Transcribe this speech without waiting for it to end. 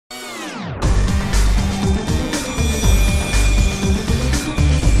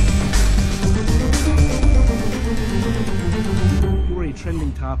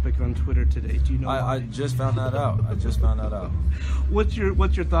topic on Twitter today. Do you know? I just found that out. What's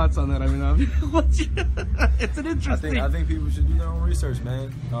your thoughts on that? I mean, it's an interesting. I think people should do their own research,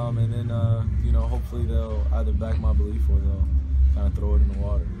 man. And then hopefully they'll either back my belief or they'll kind of throw it in the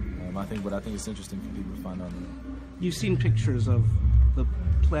water. I think it's interesting for people to find out. You've seen pictures of the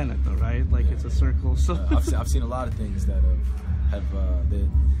planet, though, right? Like it's a circle. So I've seen a lot of things that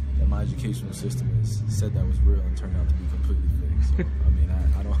that my educational system has said that was real and turned out to be completely fake. So I mean,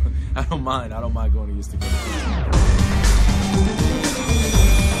 I don't mind going against the grain.